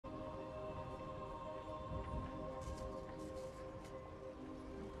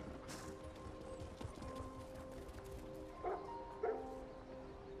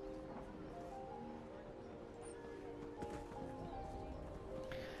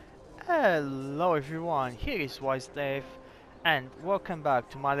Hello everyone, here is WiseDave and welcome back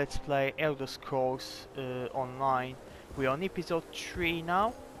to my Let's Play Elder Scrolls Online. We're on episode 3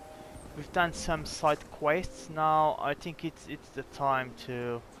 now. We've done some side quests now. I think it's the time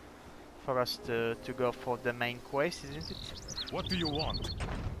for us to go for the main quest, isn't it? What do you want?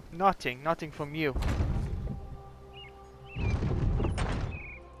 Nothing from you.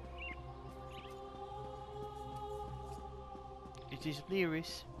 It is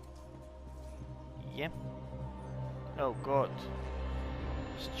Lyris. Yep. Oh god.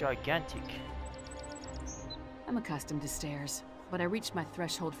 It's gigantic. I'm accustomed to stairs, but I reached my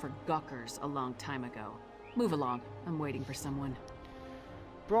threshold for Gawkers a long time ago. Move along. I'm waiting for someone.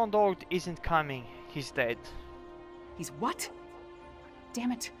 Brondald isn't coming. He's dead. He's what?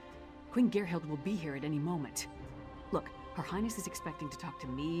 Damn it. Queen Gerhild will be here at any moment. Look, Her Highness is expecting to talk to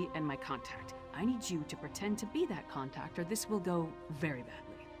me and my contact. I need you to pretend to be that contact or this will go very badly.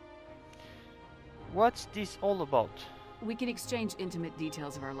 What's this all about? We can exchange intimate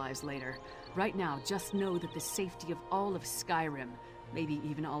details of our lives later. Right now, just know that the safety of all of Skyrim, maybe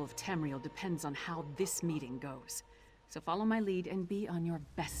even all of Tamriel, depends on how this meeting goes. So follow my lead and be on your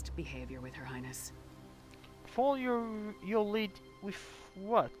best behavior with Her Highness. Follow your lead with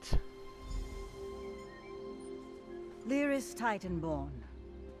what? Lyris Titanborn.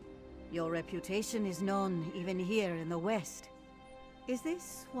 Your reputation is known even here in the West. Is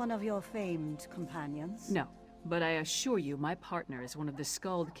this one of your famed companions? No, but I assure you my partner is one of the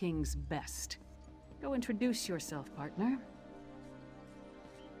Skald King's best. Go introduce yourself, partner.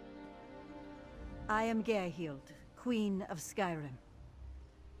 I am Gerhild, Queen of Skyrim.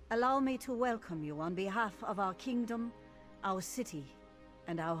 Allow me to welcome you on behalf of our kingdom, our city,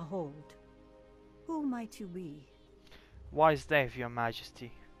 and our hold. Who might you be? WiseDave, Your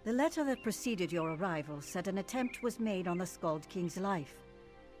Majesty. The letter that preceded your arrival said an attempt was made on the Skald King's life.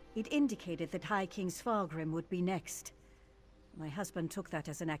 It indicated that High King Svargrim would be next. My husband took that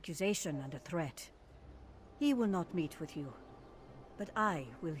as an accusation and a threat. He will not meet with you, but I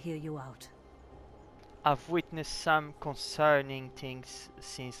will hear you out. I've witnessed some concerning things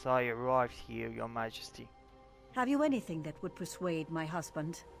since I arrived here, Your Majesty. Have you anything that would persuade my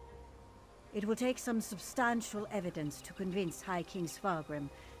husband? It will take some substantial evidence to convince High King Svargrim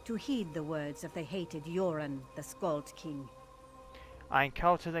to heed the words of the hated Yoren, the Skald King. I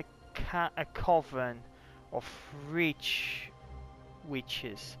encountered a coven of rich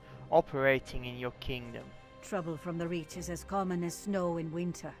witches operating in your kingdom. Trouble from the Reach is as common as snow in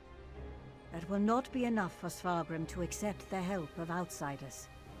winter. That will not be enough for Svargrim to accept the help of outsiders.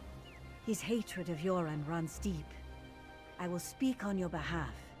 His hatred of Yoren runs deep. I will speak on your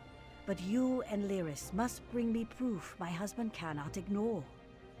behalf, but you and Lyris must bring me proof my husband cannot ignore.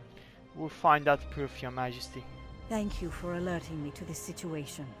 We'll find that proof, Your Majesty. Thank you for alerting me to this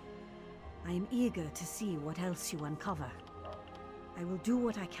situation. I am eager to see what else you uncover. I will do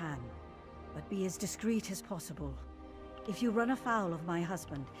what I can, but be as discreet as possible. If you run afoul of my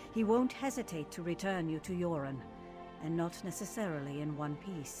husband, he won't hesitate to return you to Yoren, and not necessarily in one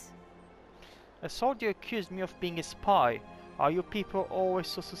piece. A soldier accused me of being a spy. Are you people always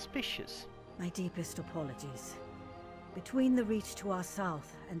so suspicious? My deepest apologies. Between the Reach to our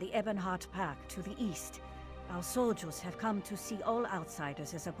south and the Ebonheart Pack to the east, our soldiers have come to see all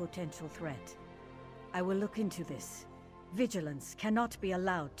outsiders as a potential threat. I will look into this. Vigilance cannot be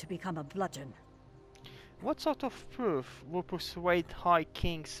allowed to become a bludgeon. What sort of proof will persuade High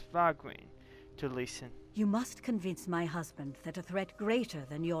King Svargrim to listen? You must convince my husband that a threat greater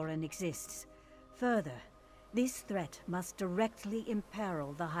than Yoren exists. Further, this threat must directly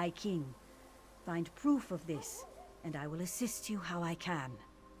imperil the High King. Find proof of this, and I will assist you how I can.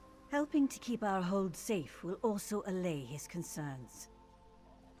 Helping to keep our hold safe will also allay his concerns.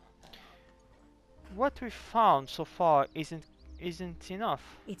 What we've found so far isn't enough.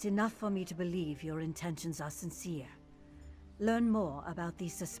 It's enough for me to believe your intentions are sincere. Learn more about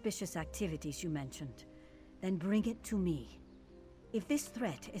these suspicious activities you mentioned, then bring it to me. If this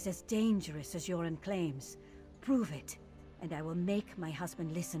threat is as dangerous as Yoren claims, prove it, and I will make my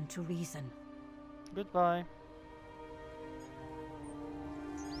husband listen to reason. Goodbye.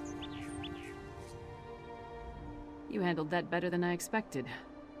 You handled that better than I expected.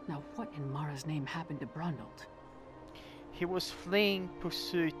 Now what in Mara's name happened to Brondald? He was fleeing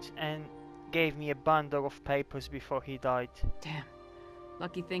pursuit and gave me a bundle of papers before he died. Damn.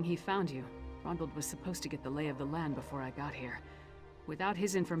 Lucky thing he found you. Brondald was supposed to get the lay of the land before I got here. Without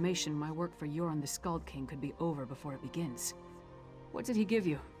his information, my work for Yoren the Skald King could be over before it begins. What did he give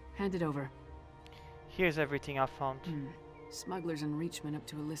you? Hand it over. Here's everything I found. Smugglers and Reachmen up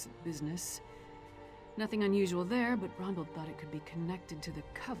to illicit business. Nothing unusual there, but Brondald thought it could be connected to the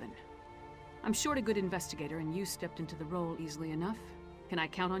Coven. I'm short a good investigator, and you stepped into the role easily enough. Can I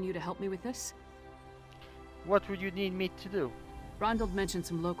count on you to help me with this? What would you need me to do? Brondald mentioned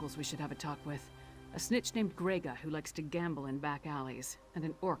some locals we should have a talk with. A snitch named Grega who likes to gamble in back alleys, and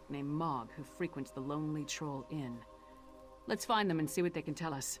an orc named Mog who frequents the Lonely Troll Inn. Let's find them and see what they can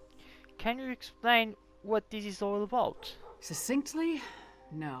tell us. Can you explain what this is all about? Succinctly?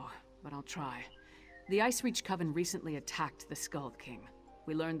 No, but I'll try. The Icereach Coven recently attacked the Skald King.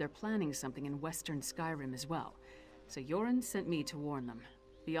 We learned they're planning something in western Skyrim as well, so Yoren sent me to warn them.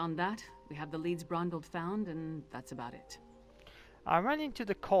 Beyond that, we have the leads Brondald found, and that's about it. I ran into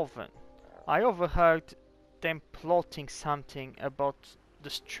the Coven. I overheard them plotting something about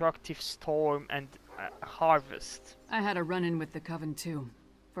destructive storm and harvest. I had a run-in with the Coven too.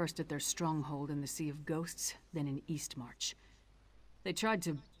 First at their stronghold in the Sea of Ghosts, then in Eastmarch. They tried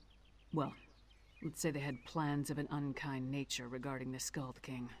to... well, let's say they had plans of an unkind nature regarding the Skald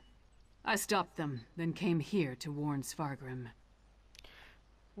King. I stopped them, then came here to warn Svargrim.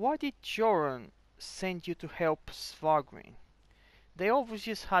 Why did Joran send you to help Svargrim? They always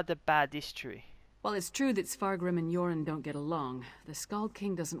just had a bad history. While it's true that Svargrim and Yoren don't get along, the Skald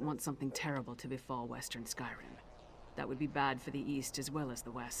King doesn't want something terrible to befall western Skyrim. That would be bad for the East as well as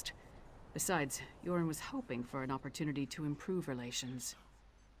the West. Besides, Yoren was hoping for an opportunity to improve relations.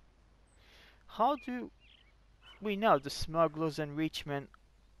 How do we know the smugglers and rich men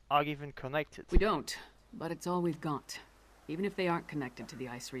are even connected? We don't, but it's all we've got. Even if they aren't connected to the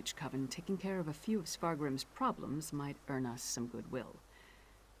Icereach Coven, taking care of a few of Svargrim's problems might earn us some goodwill.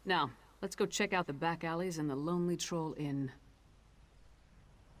 Now, let's go check out the back alleys and the Lonely Troll Inn.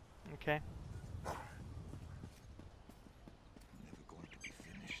 Okay. Never going to be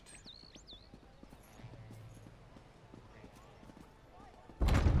finished.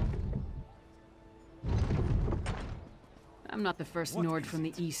 I'm not the first Nord from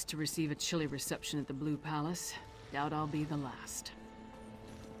the East to receive a chilly reception at the Blue Palace. Doubt I'll be the last.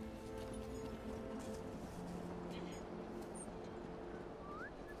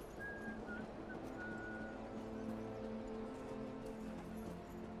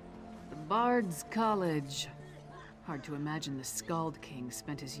 The Bard's College. Hard to imagine the Skald King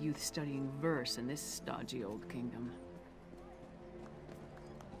spent his youth studying verse in this stodgy old kingdom.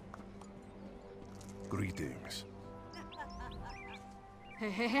 Greetings.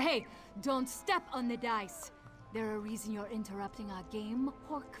 Hey, don't step on the dice. There a reason you're interrupting our game,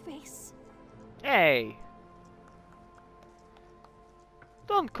 pork face? Hey!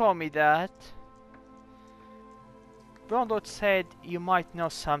 Don't call me that. Brondald said you might know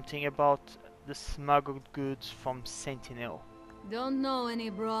something about the smuggled goods from Sentinel. Don't know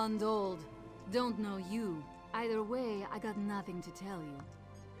any Brondald. Don't know you. Either way, I got nothing to tell you.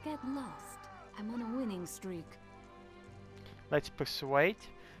 Get lost. I'm on a winning streak. Let's persuade.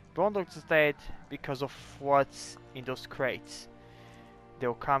 Brondald's dead because of what's in those crates.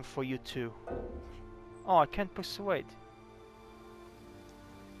 They'll come for you too. Oh, I can't persuade.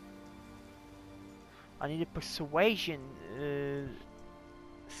 I need a persuasion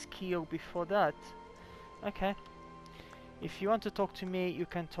skill before that. Okay. If you want to talk to me, you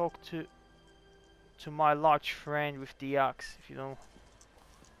can talk to my large friend with the axe. If you don't.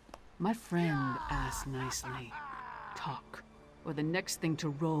 My friend asked nicely. Talk, or the next thing to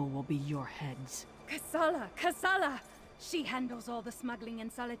roll will be your heads. Kasala! She handles all the smuggling in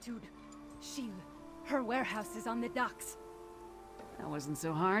Solitude. Her warehouse is on the docks. That wasn't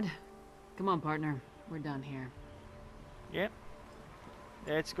so hard. Come on, partner. We're done here. Yep.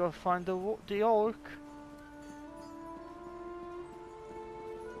 Let's go find the orc.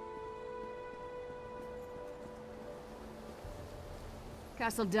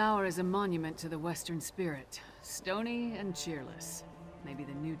 Castle Dower is a monument to the Western spirit. Stony and cheerless. Maybe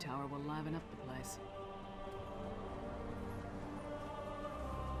the new tower will liven up the place.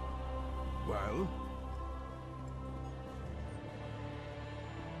 Well?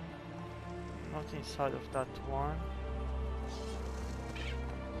 Not inside of that one.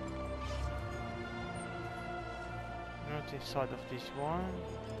 Not inside of this one.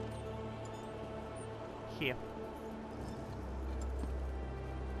 Here.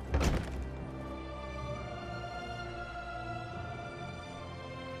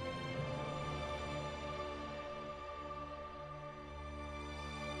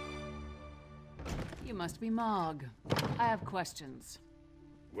 You must be Mog. I have questions.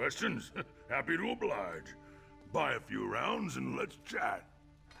 Questions? Happy to oblige. Buy a few rounds and let's chat.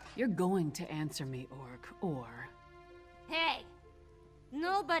 You're going to answer me, Orc, or... Hey!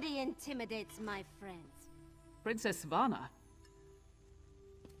 Nobody intimidates my friends. Princess Svanna.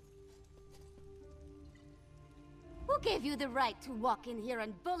 Who gave you the right to walk in here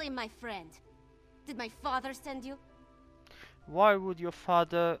and bully my friend? Did my father send you? Why would your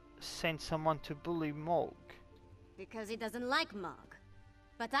father send someone to bully Mog? Because he doesn't like Mog.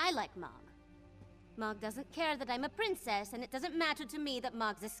 But I like Mog. Mog doesn't care that I'm a princess, and it doesn't matter to me that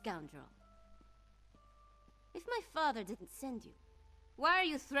Mog's a scoundrel. If my father didn't send you, why are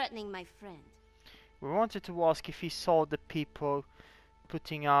you threatening my friend? We wanted to ask if he saw the people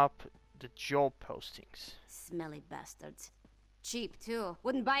putting up the job postings. Smelly bastards. Cheap, too.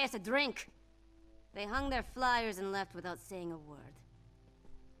 Wouldn't buy us a drink. They hung their flyers and left without saying a word.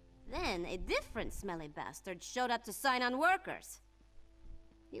 Then, a different smelly bastard showed up to sign on workers.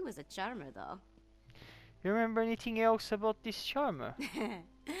 He was a charmer, though. You remember anything else about this charmer?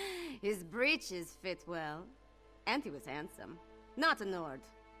 His breeches fit well. And he was handsome. Not a Nord.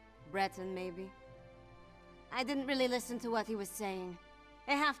 Breton, maybe. I didn't really listen to what he was saying.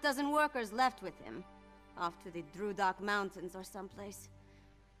 A half-dozen workers left with him. Off to the Drudok Mountains or someplace.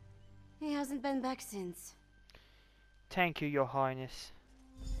 He hasn't been back since. Thank you, Your Highness.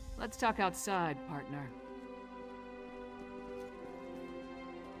 Let's talk outside, partner.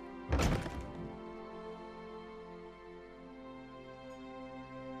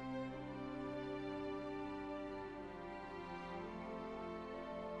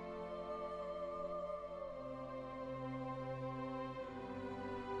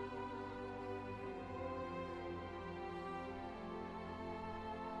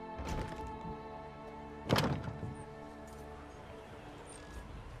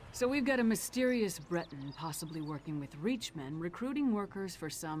 So we've got a mysterious Breton possibly working with Reachmen, recruiting workers for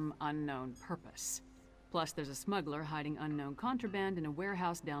some unknown purpose. Plus there's a smuggler hiding unknown contraband in a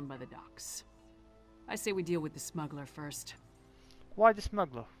warehouse down by the docks. I say we deal with the smuggler first. Why the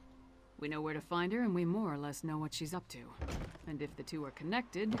smuggler? We know where to find her and we more or less know what she's up to. And if the two are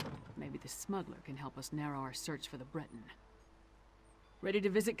connected, maybe the smuggler can help us narrow our search for the Breton. Ready to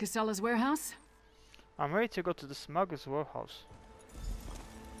visit Kasalla's warehouse? I'm ready to go to the smuggler's warehouse.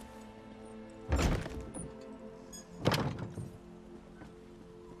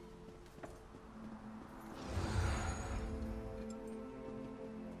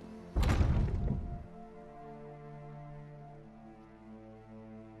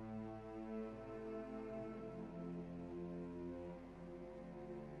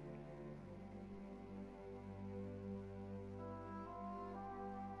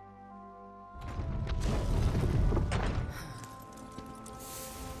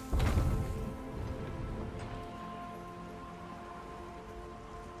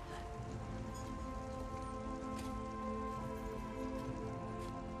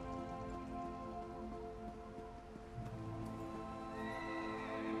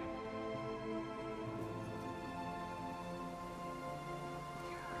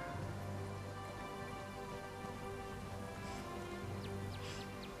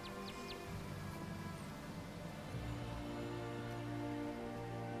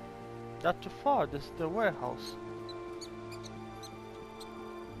 Not too far, this is the warehouse.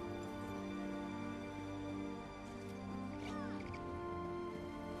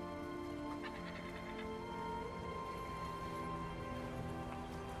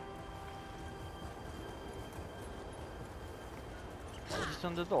 It's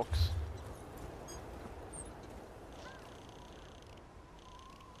on the docks.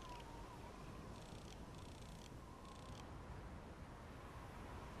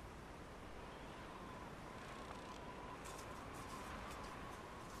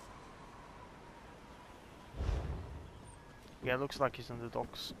 Yeah, looks like he's on the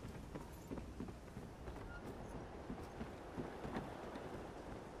docks.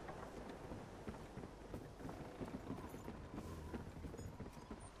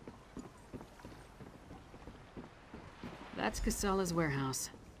 That's Kasalla's warehouse.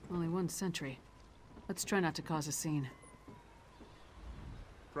 Only one sentry. Let's try not to cause a scene.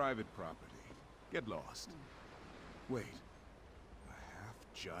 Private property. Get lost. Wait. A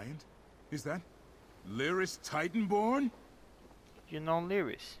half-giant? Is that Lyris Titanborn? You know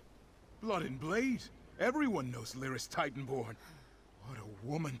Lyris? Blood and Blade. Everyone knows Lyris Titanborn. What a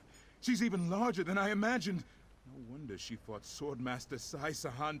woman. She's even larger than I imagined. No wonder she fought Swordmaster Sai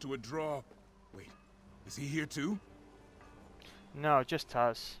Sahan to a draw. Wait, is he here too? No, just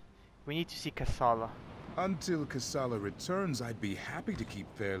us. We need to see Kasalla. Until Kasalla returns, I'd be happy to keep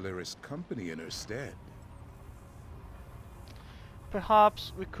fair Lyris company in her stead.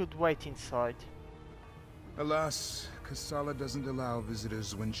 Perhaps we could wait inside. Alas, Kasalla doesn't allow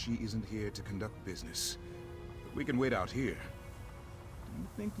visitors when she isn't here to conduct business. But we can wait out here. Do you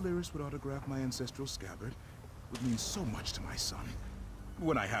think Lyris would autograph my ancestral scabbard? It would mean so much to my son.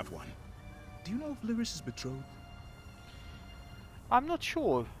 When I have one. Do you know if Lyris is betrothed? I'm not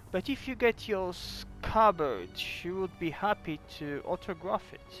sure. But if you get your scabbard, she would be happy to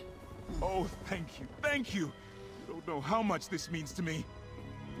autograph it. Oh, thank you, thank you! You don't know how much this means to me.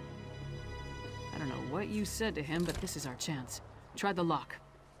 I don't know what you said to him, but this is our chance. Try the lock.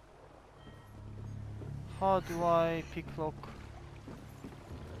 How do I pick lock?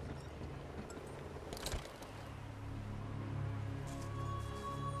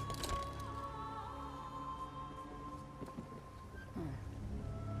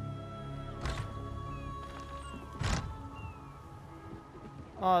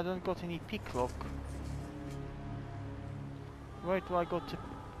 Oh, I don't got any pick lock. Where do I go to?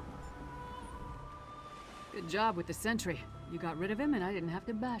 Good job with the sentry. You got rid of him and I didn't have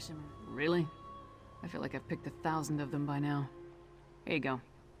to bash him. Really? I feel like I've picked 1,000 of them by now. Here you go.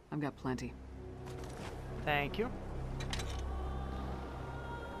 I've got plenty. Thank you.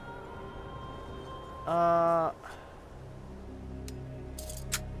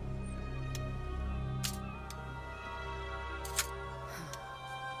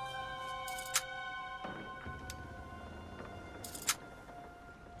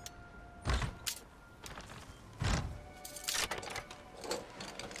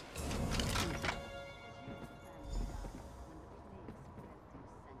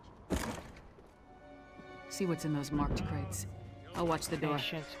 See what's in those marked crates. I'll watch the door.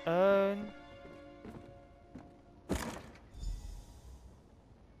 Ancient urn.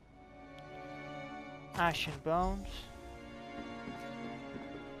 Ashen bones.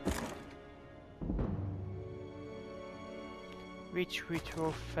 Rich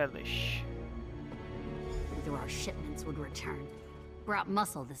ritual fetish. Through our shipments would return. Brought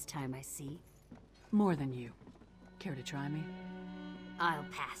muscle this time, I see. More than you. Care to try me? I'll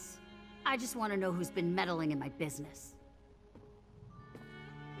pass. I just want to know who's been meddling in my business.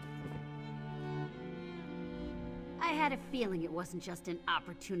 I had a feeling it wasn't just an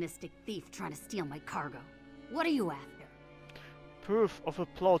opportunistic thief trying to steal my cargo. What are you after? Proof of a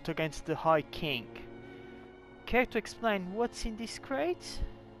plot against the High King. Care to explain what's in these crates?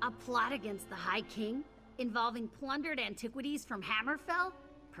 A plot against the High King? Involving plundered antiquities from Hammerfell?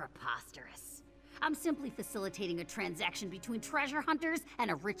 Preposterous. I'm simply facilitating a transaction between treasure hunters and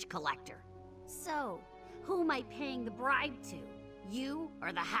a rich collector. So, who am I paying the bribe to? You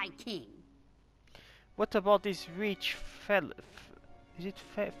or the High King? What about these rich is it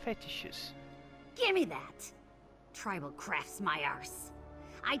fetishes? Gimme that! Tribal crafts my arse.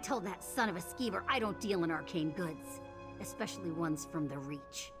 I told that son of a skeever I don't deal in arcane goods. Especially ones from the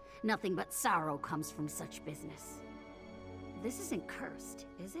Reach. Nothing but sorrow comes from such business. This isn't cursed,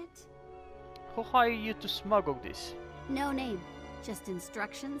 is it? Who hired you to smuggle this? No name, just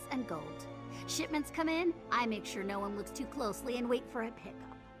instructions and gold. Shipments come in, I make sure no one looks too closely and wait for a pickup.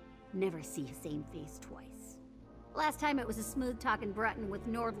 Never see a same face twice. Last time it was a smooth-talking Breton with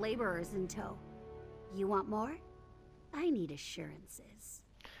Nord laborers in tow. You want more? I need assurances.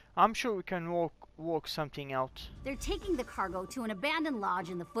 I'm sure we can work something out. They're taking the cargo to an abandoned lodge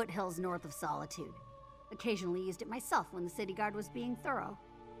in the foothills north of Solitude. Occasionally used it myself when the city guard was being thorough.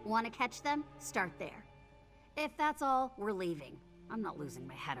 Want to catch them? Start there. If that's all, we're leaving. I'm not losing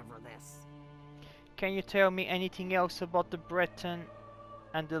my head over this. Can you tell me anything else about the Breton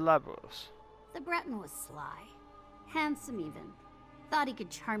and the laborers? The Breton was sly. Handsome even. Thought he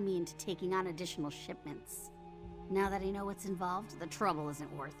could charm me into taking on additional shipments. Now that I know what's involved, the trouble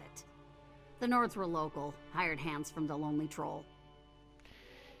isn't worth it. The Nords were local, hired hands from the Lonely Troll.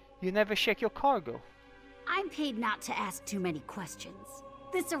 You never check your cargo? I'm paid not to ask too many questions.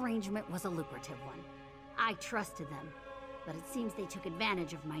 This arrangement was a lucrative one. I trusted them, but it seems they took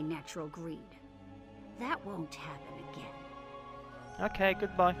advantage of my natural greed. That won't happen again. Okay,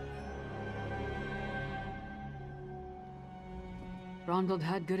 goodbye. Ronald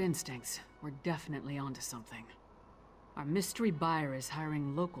had good instincts. We're definitely onto something. Our mystery buyer is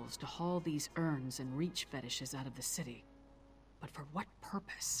hiring locals to haul these urns and Reach fetishes out of the city. But for what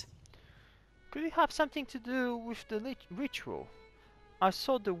purpose? Could it have something to do with the ritual? I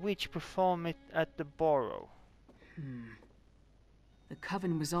saw the witch perform it at the Burrow. The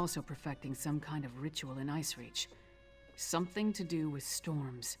Coven was also perfecting some kind of ritual in Icereach. Something to do with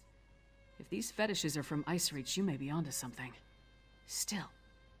storms. If these fetishes are from Icereach, you may be onto something. Still,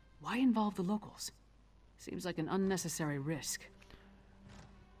 why involve the locals? Seems like an unnecessary risk.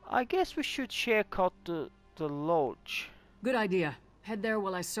 I guess we should check out the lodge. Good idea. Head there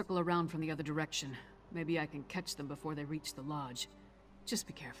while I circle around from the other direction. Maybe I can catch them before they reach the lodge. Just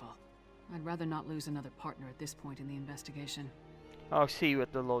be careful. I'd rather not lose another partner at this point in the investigation. I'll see you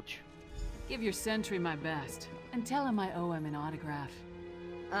at the lodge. Give your sentry my best, and tell him I owe him an autograph.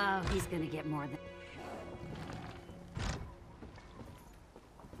 Oh, he's gonna get more than...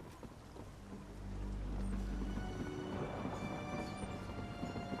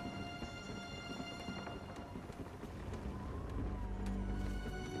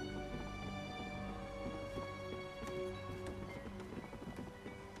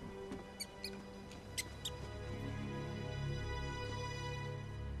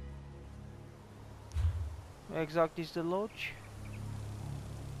 Where exactly is the lodge?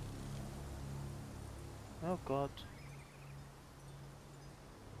 Oh god.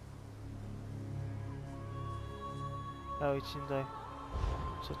 Oh, it's in there.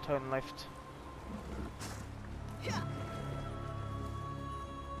 So turn left.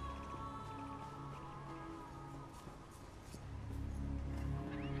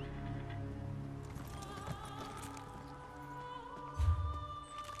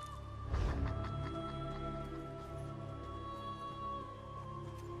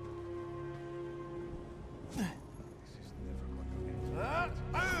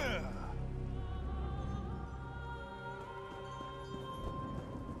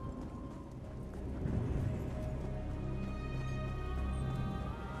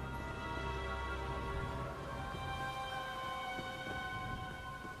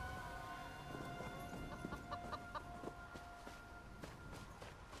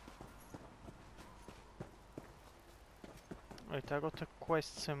 Wait, I got a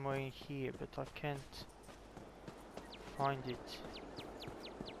quest somewhere in here, but I can't find it.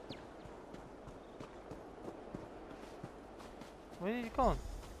 Where did it go?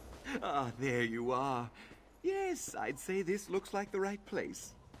 Ah, there you are. Yes, I'd say this looks like the right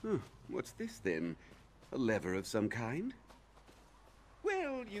place. What's this then? A lever of some kind?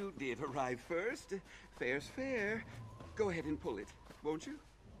 Well, you did arrive first. Fair's fair. Go ahead and pull it, won't you?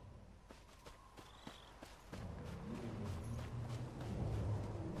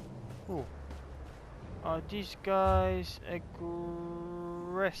 Oh. Are these guys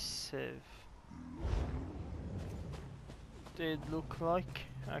aggressive? They look like.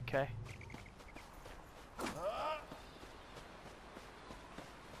 Okay.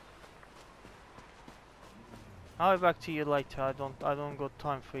 I'll be back to you later. I don't got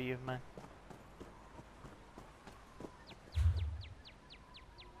time for you, man.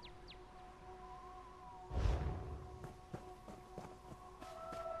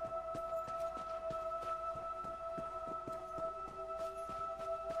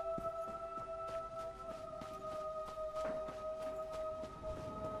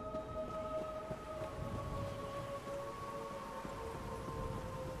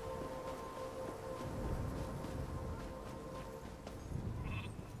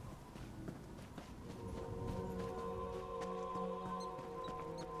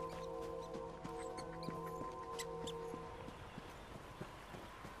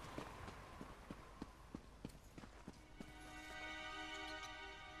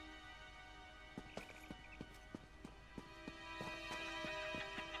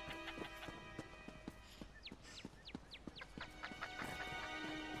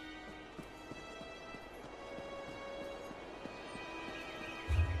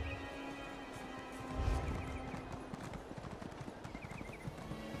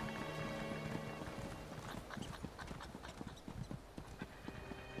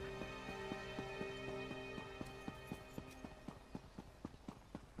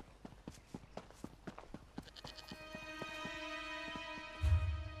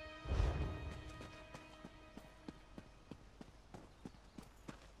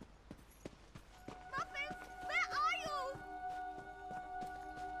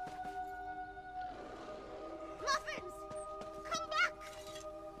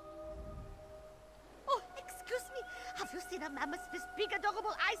 A mammoth with big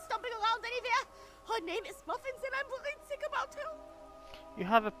adorable eyes stomping around anywhere. Her name is Muffins and I'm worried sick about her. You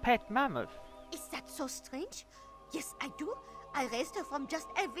have a pet mammoth? Is that so strange? Yes, I do. I raised her from just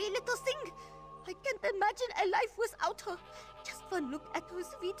every little thing. I can't imagine a life without her. Just one look at her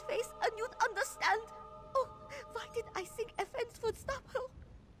sweet face and you'd understand. Oh, why did I think a fence would stop her?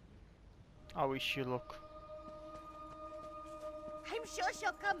 I wish you luck. I'm sure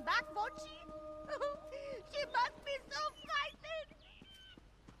she'll come back, won't she? She must be so frightened!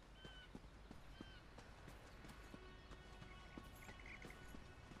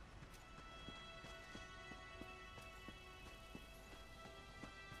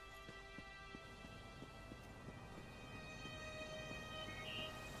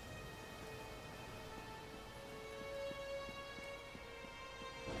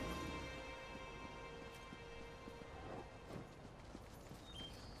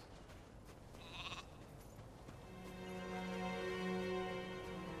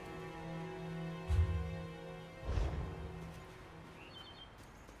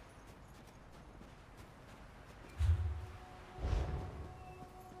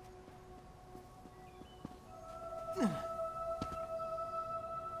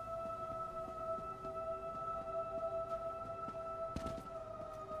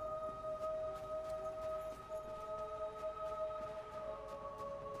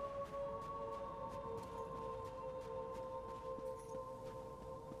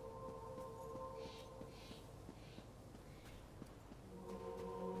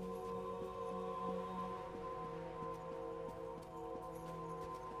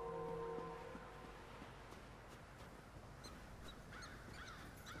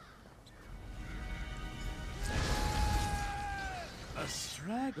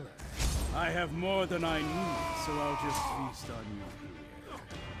 straggler. I have more than I need, so I'll just feast on you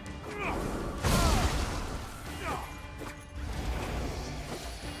here.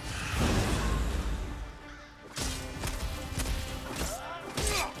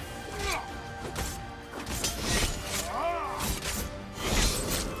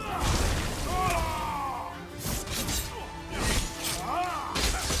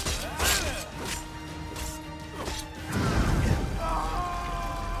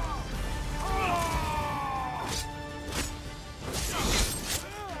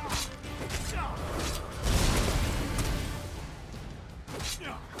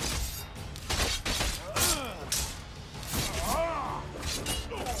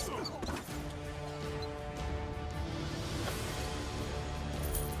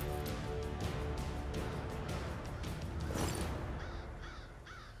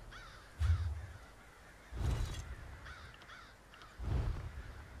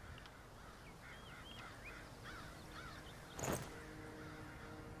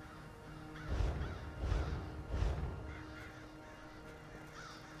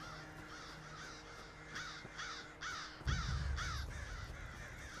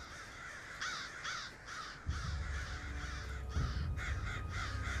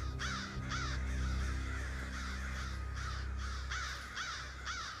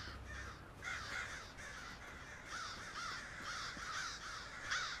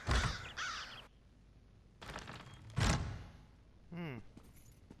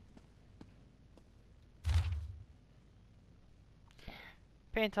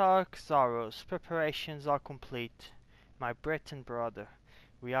 Pentarch Zaros, preparations are complete. My Breton brother,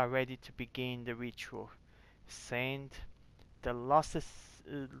 we are ready to begin the ritual. Send the latest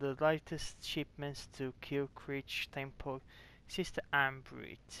shipments to Kilcreech Temple. Sister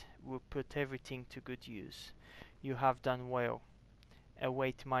Ambrit will put everything to good use. You have done well.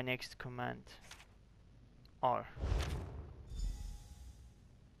 Await my next command. R.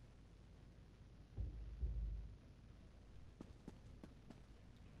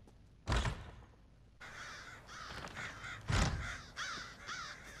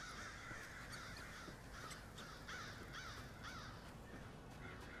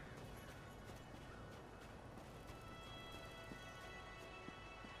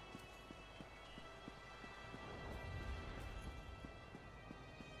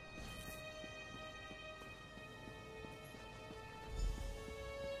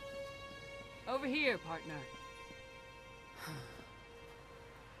 Over here, partner.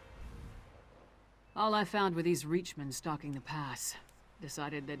 All I found were these Reachmen stalking the pass.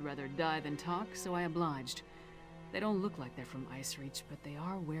 Decided they'd rather die than talk, so I obliged. They don't look like they're from Icereach, but they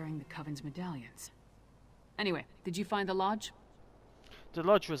are wearing the Coven's medallions. Anyway, did you find the lodge? The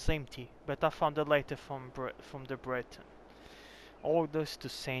lodge was empty, but I found a letter from the Breton. Orders to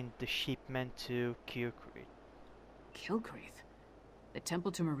send the shipment to Kilcreeth. Kilcreeth? The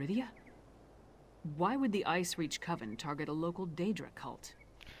temple to Meridia? Why would the Icereach Coven target a local Daedra cult?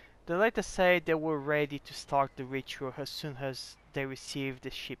 The letter said they were ready to start the ritual as soon as they received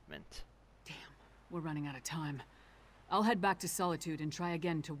the shipment. Damn, we're running out of time. I'll head back to Solitude and try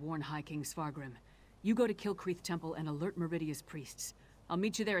again to warn High King Svargrim. You go to Kilcreeth Temple and alert Meridia's priests. I'll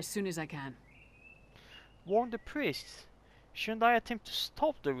meet you there as soon as I can. Warn the priests? Shouldn't I attempt to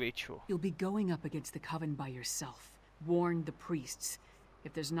stop the ritual? You'll be going up against the Coven by yourself. Warn the priests.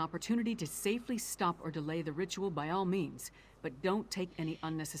 If there's an opportunity to safely stop or delay the ritual, by all means, but don't take any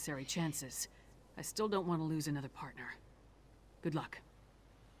unnecessary chances. I still don't want to lose another partner. Good luck.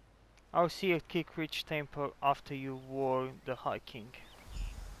 I'll see you at Kilcreech Temple after you warn the High King.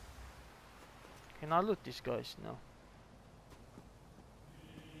 Can I loot these guys? No.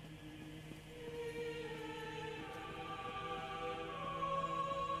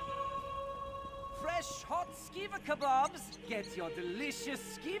 Fresh hot skeever kebabs. Get your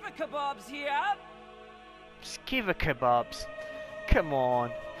delicious skeever kebabs here. Skeever kebabs. Come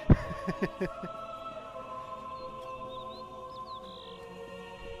on.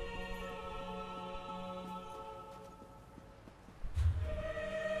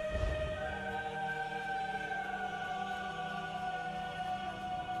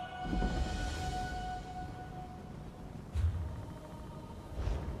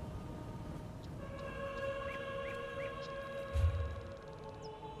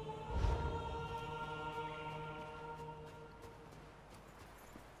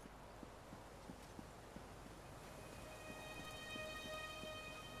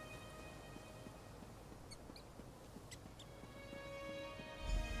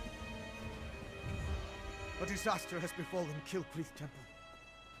 A disaster has befallen Kilcreeth Temple.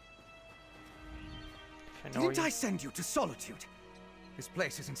 Didn't I send you to Solitude? This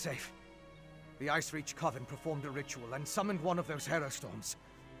place isn't safe. The Icereach Coven performed a ritual and summoned one of those Hero Storms.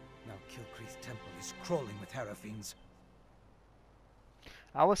 Now Kilcreath Temple is crawling with Hero Fiends.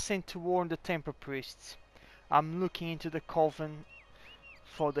 I was sent to warn the Temple Priests. I'm looking into the Coven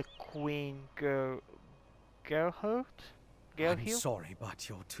for the Queen Gerhard? I'm sorry, but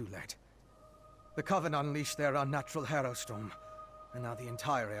you're too late. The Coven unleashed their unnatural Hero Storm, and now the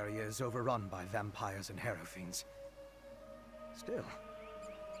entire area is overrun by vampires and Hero Fiends. Still,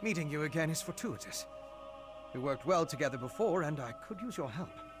 meeting you again is fortuitous. We worked well together before, and I could use your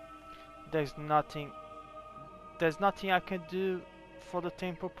help. There's nothing I can do for the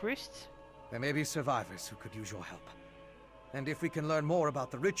Temple Priests? There may be survivors who could use your help. And if we can learn more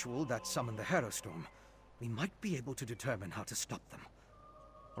about the ritual that summoned the Hero Storm, we might be able to determine how to stop them.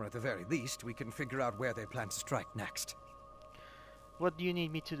 Or at the very least, we can figure out where they plan to strike next. What do you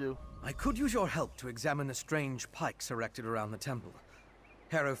need me to do? I could use your help to examine the strange pikes erected around the temple.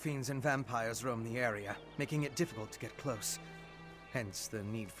 Hero Fiends and vampires roam the area, making it difficult to get close. Hence the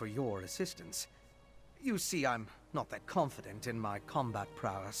need for your assistance. You see, I'm not that confident in my combat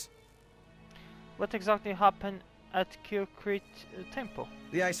prowess. What exactly happened at Kilcreath Temple?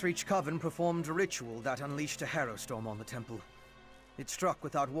 The Icereach Coven performed a ritual that unleashed a Hero Storm on the temple. It struck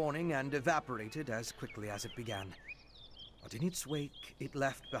without warning and evaporated as quickly as it began. But in its wake, it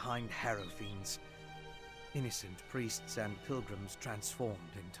left behind Hero Fiends. Innocent priests and pilgrims transformed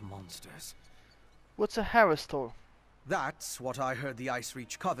into monsters. What's a Hero Storm? That's what I heard the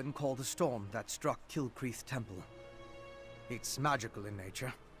Icereach Coven call the storm that struck Kilcreath Temple. It's magical in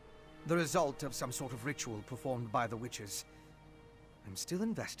nature. The result of some sort of ritual performed by the witches. I'm still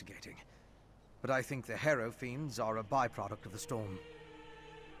investigating, but I think the Hero Fiends are a byproduct of the storm.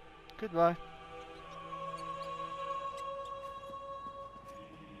 Goodbye.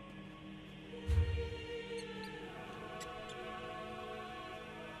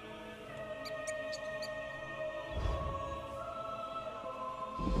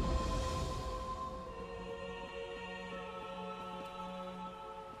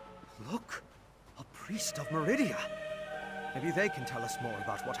 Look! A priest of Meridia! Maybe they can tell us more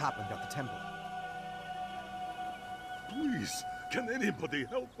about what happened at the temple. Please, can anybody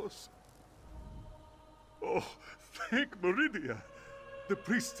help us? Oh, thank Meridia! The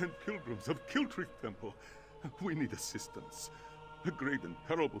priests and pilgrims of Kilcreath Temple. We need assistance. A great and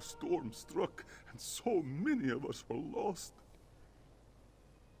terrible storm struck, and so many of us were lost.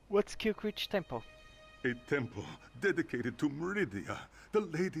 What's Kilcreath Temple? A temple dedicated to Meridia, the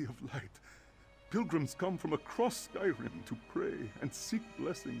Lady of Light. Pilgrims come from across Skyrim to pray and seek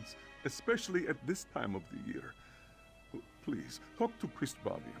blessings, especially at this time of the year. Please, talk to Priest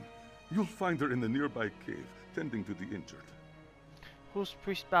Bavian. You'll find her in the nearby cave, tending to the injured. Who's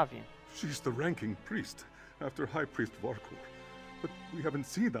Priest Bavian? She's the ranking priest, after High Priest Varkor. But we haven't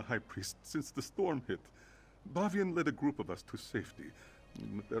seen the High Priest since the storm hit. Bavian led a group of us to safety.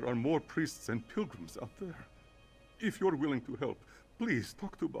 There are more priests and pilgrims out there. If you're willing to help, please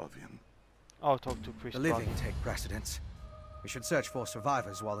talk to Bavian. I'll talk to Priest The living Bavian. take precedence. We should search for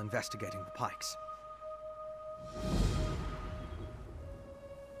survivors while investigating the pikes.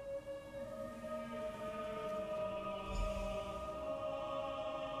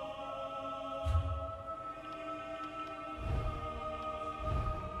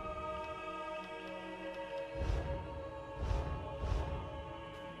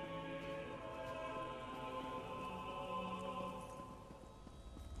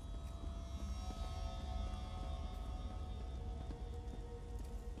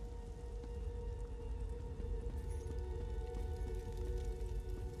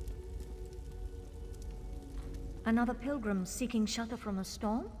 Another pilgrim seeking shelter from a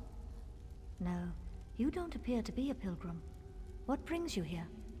storm? No, you don't appear to be a pilgrim. What brings you here?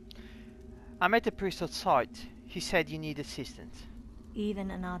 I met a priest outside. He said you need assistance.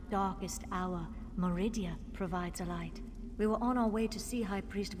 Even in our darkest hour, Meridia provides a light. We were on our way to see High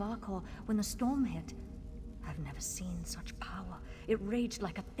Priest Varkor when the storm hit. I've never seen such power. It raged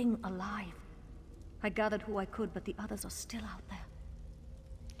like a thing alive. I gathered who I could, but the others are still out there.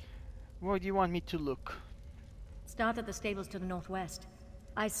 Where do you want me to look? Start at the stables to the northwest.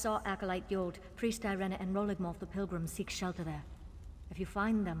 I saw Acolyte Yold, Priest Irena, and Roligmorth the Pilgrim seek shelter there. If you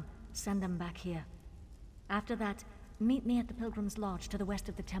find them, send them back here. After that, meet me at the Pilgrim's Lodge to the west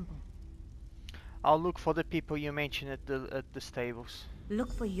of the temple. I'll look for the people you mentioned at the stables.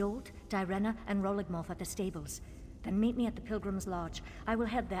 Look for Yold, Direna, and Roligmorth at the stables. Then meet me at the Pilgrim's Lodge. I will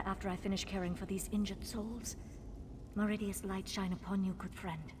head there after I finish caring for these injured souls. Meridia's light shine upon you, good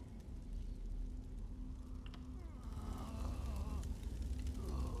friend.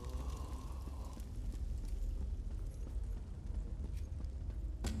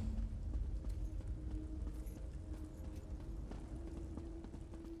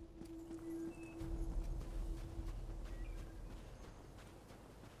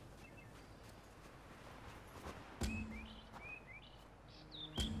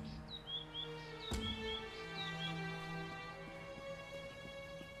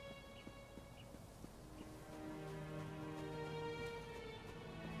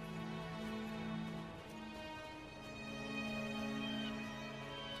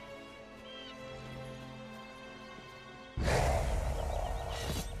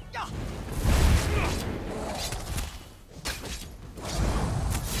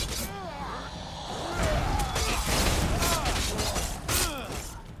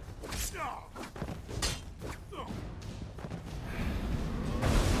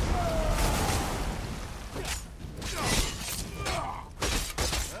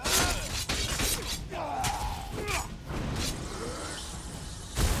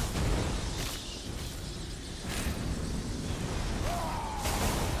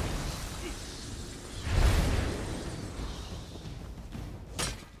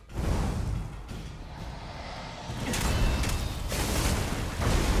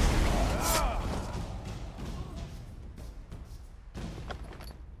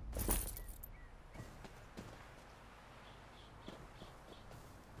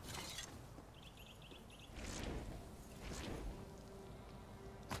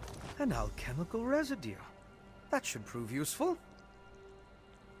 An alchemical residue. That should prove useful.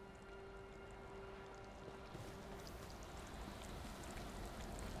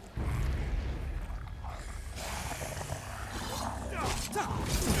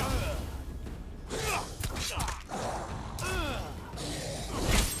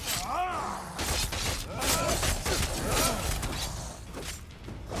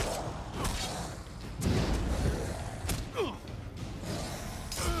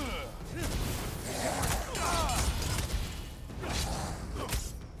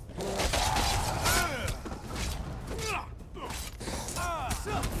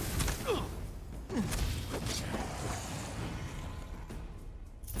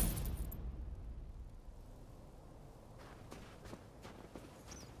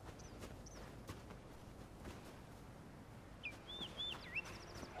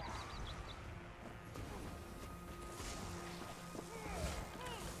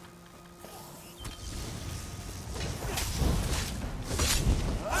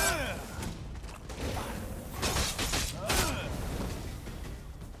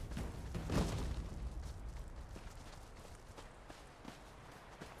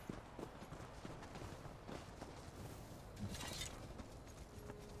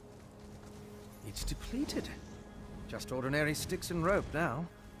 It's depleted. Just ordinary sticks and rope now.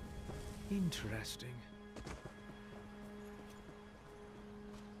 Interesting.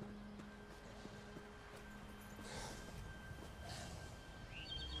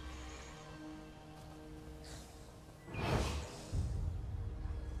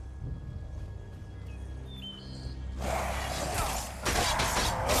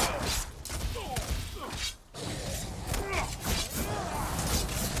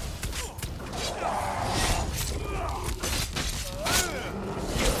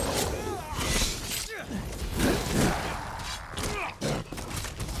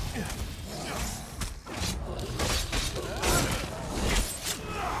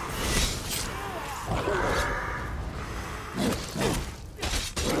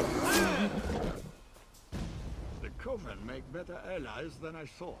 Make better allies than I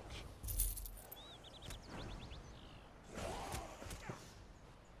thought.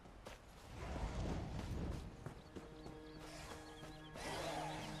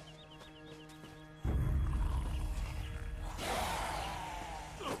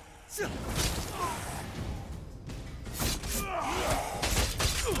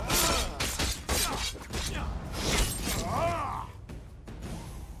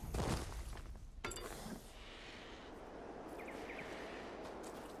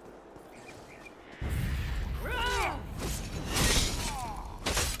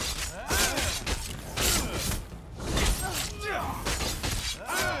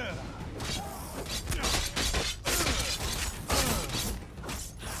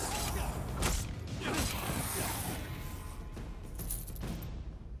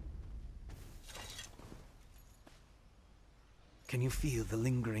 Can you feel the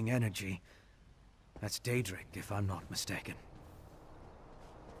lingering energy? That's Daedric, if I'm not mistaken.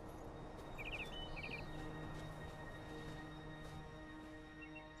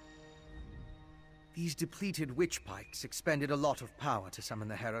 These depleted witch pikes expended a lot of power to summon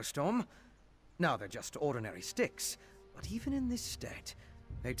the Harrowstorm. Now they're just ordinary sticks, but even in this state,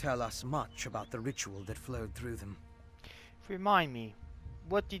 they tell us much about the ritual that flowed through them. Remind me,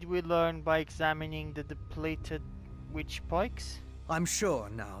 what did we learn by examining the depleted witch pikes? I'm sure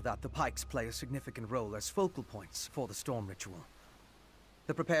now that the pikes play a significant role as focal points for the storm ritual.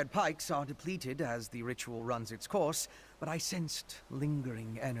 The prepared pikes are depleted as the ritual runs its course, but I sensed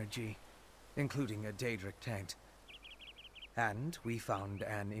lingering energy, including a Daedric taint. And we found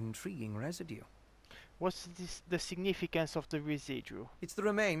an intriguing residue. What's the significance of the residue? It's the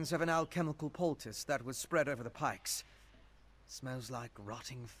remains of an alchemical poultice that was spread over the pikes. Smells like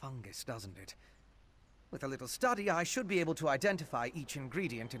rotting fungus, doesn't it? With a little study, I should be able to identify each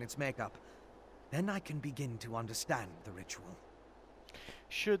ingredient in its makeup. Then I can begin to understand the ritual.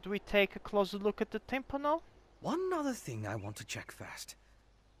 Should we take a closer look at the temple now? One other thing I want to check first.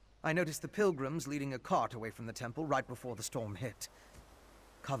 I noticed the pilgrims leading a cart away from the temple right before the storm hit.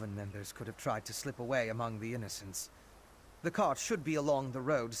 Coven members could have tried to slip away among the innocents. The cart should be along the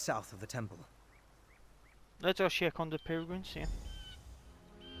road south of the temple. Let us check on the pilgrims, yeah.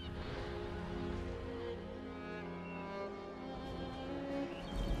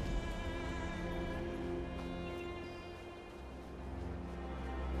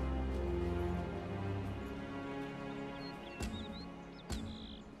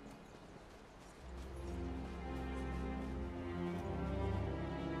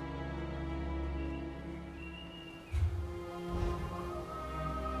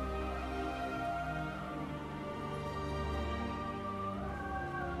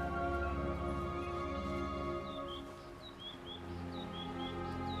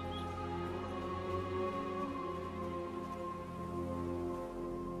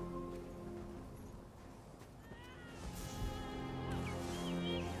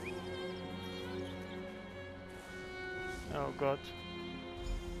 Oh god.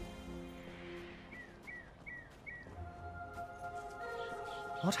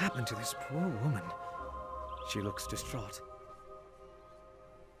 What happened to this poor woman? She looks distraught.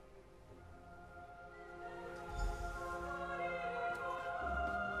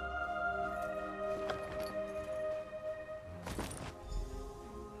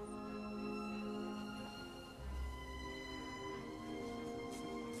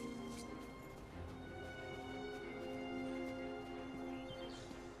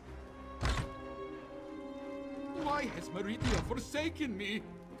 Why has Meridia forsaken me?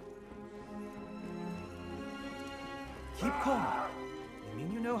 Keep calm. I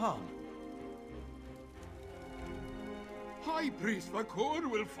mean you no harm. High Priest Vakor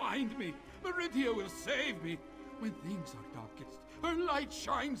will find me. Meridia will save me. When things are darkest, her light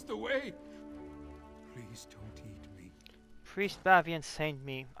shines the way. Please don't eat me. Priest Bavian sent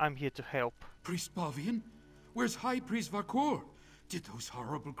me. I'm here to help. Priest Bavian? Where's High Priest Vakor? Did those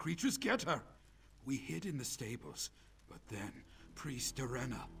horrible creatures get her? We hid in the stables, but then Priest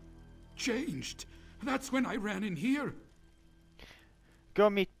Arena changed. That's when I ran in here.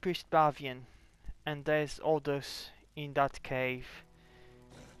 Go meet Priest Bavian, and there's others in that cave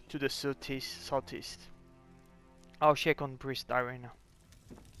to the southeast. I'll check on Priest Arena.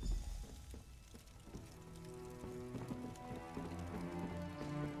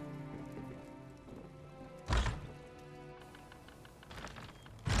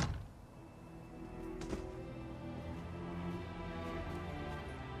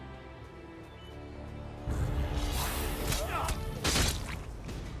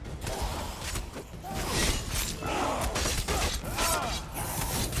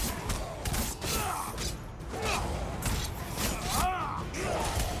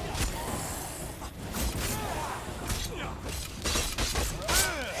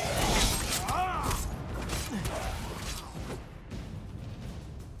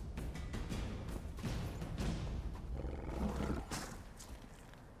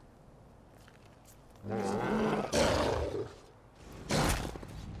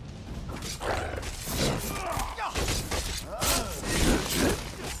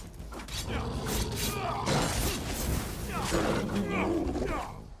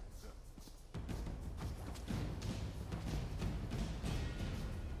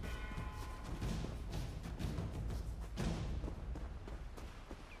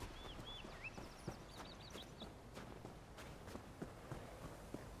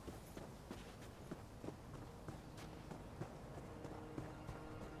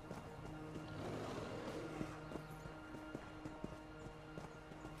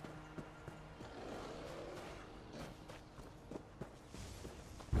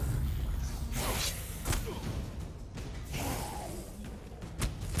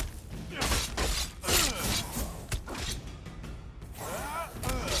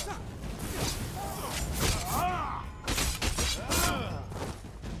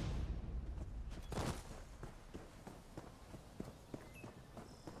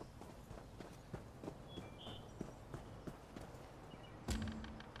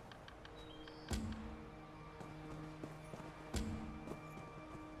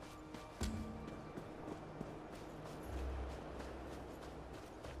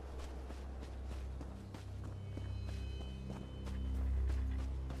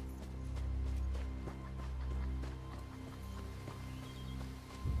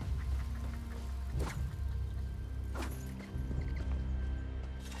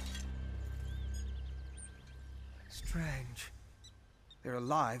 Strange. They're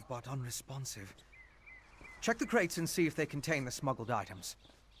alive, but unresponsive. Check the crates and see if they contain the smuggled items.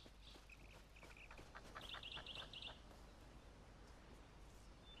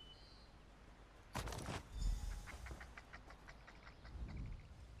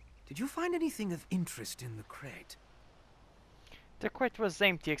 Did you find anything of interest in the crate? The crate was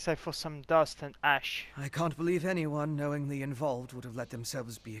empty except for some dust and ash. I can't believe anyone knowingly involved would have let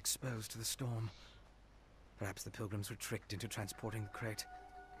themselves be exposed to the storm. Perhaps the pilgrims were tricked into transporting the crate.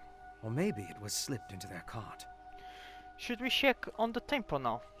 Or maybe it was slipped into their cart. Should we check on the temple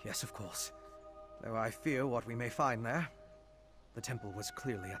now? Yes, of course. Though I fear what we may find there. The temple was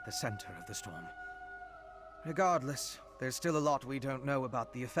clearly at the center of the storm. Regardless, there's still a lot we don't know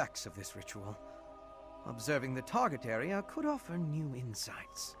about the effects of this ritual. Observing the target area could offer new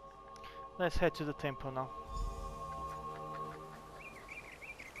insights. Let's head to the temple now.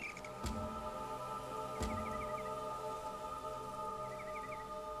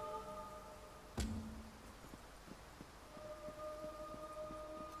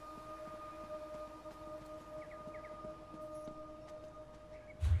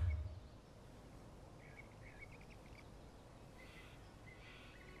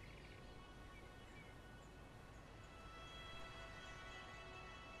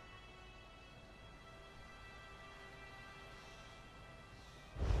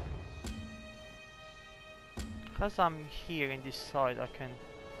 Because I'm here in this side, I can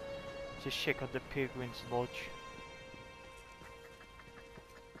just check out the Pilgrim's Lodge.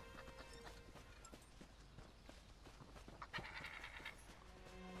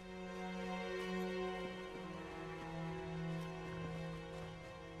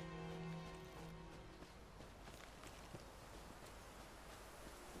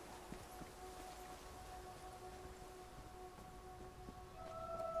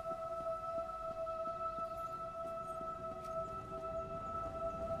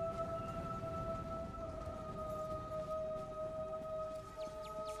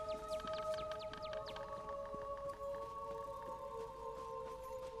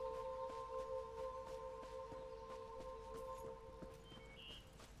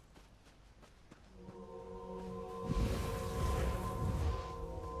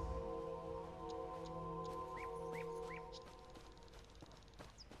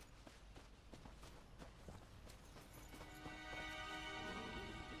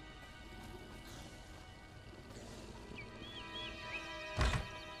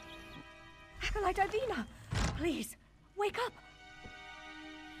 Acolyte Ivina, please, wake up!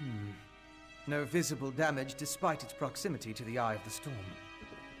 No visible damage despite its proximity to the eye of the storm.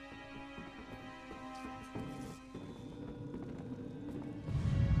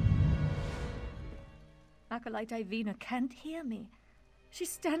 Acolyte Ivina can't hear me. She's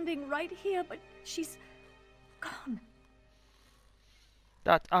standing right here, but she's gone.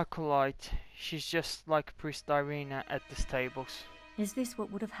 That Acolyte, she's just like Priest Irina at the stables. Is this what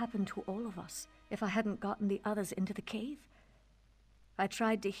would have happened to all of us if I hadn't gotten the others into the cave? I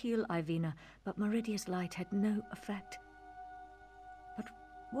tried to heal Ivina, but Meridia's light had no effect. But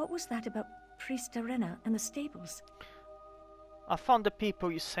what was that about Priest Irena and the stables? I found the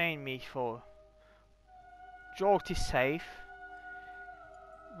people you sent me for. Jort is safe.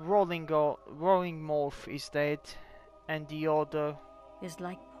 Rolling Morph is dead. And the other is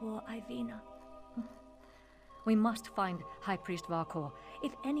like poor Ivina. We must find High Priest Varkor.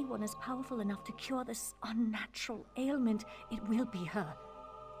 If anyone is powerful enough to cure this unnatural ailment, it will be her.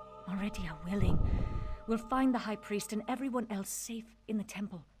 Meridia willing, we'll find the High Priest and everyone else safe in the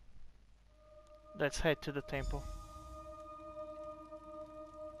temple. Let's head to the temple.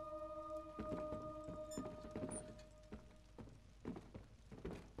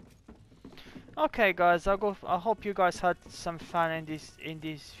 Okay guys, I hope you guys had some fun in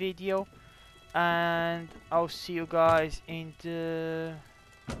this video. And I'll see you guys in the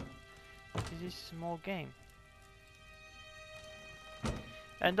this small game.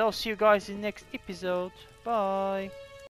 And I'll see you guys in the next episode. Bye.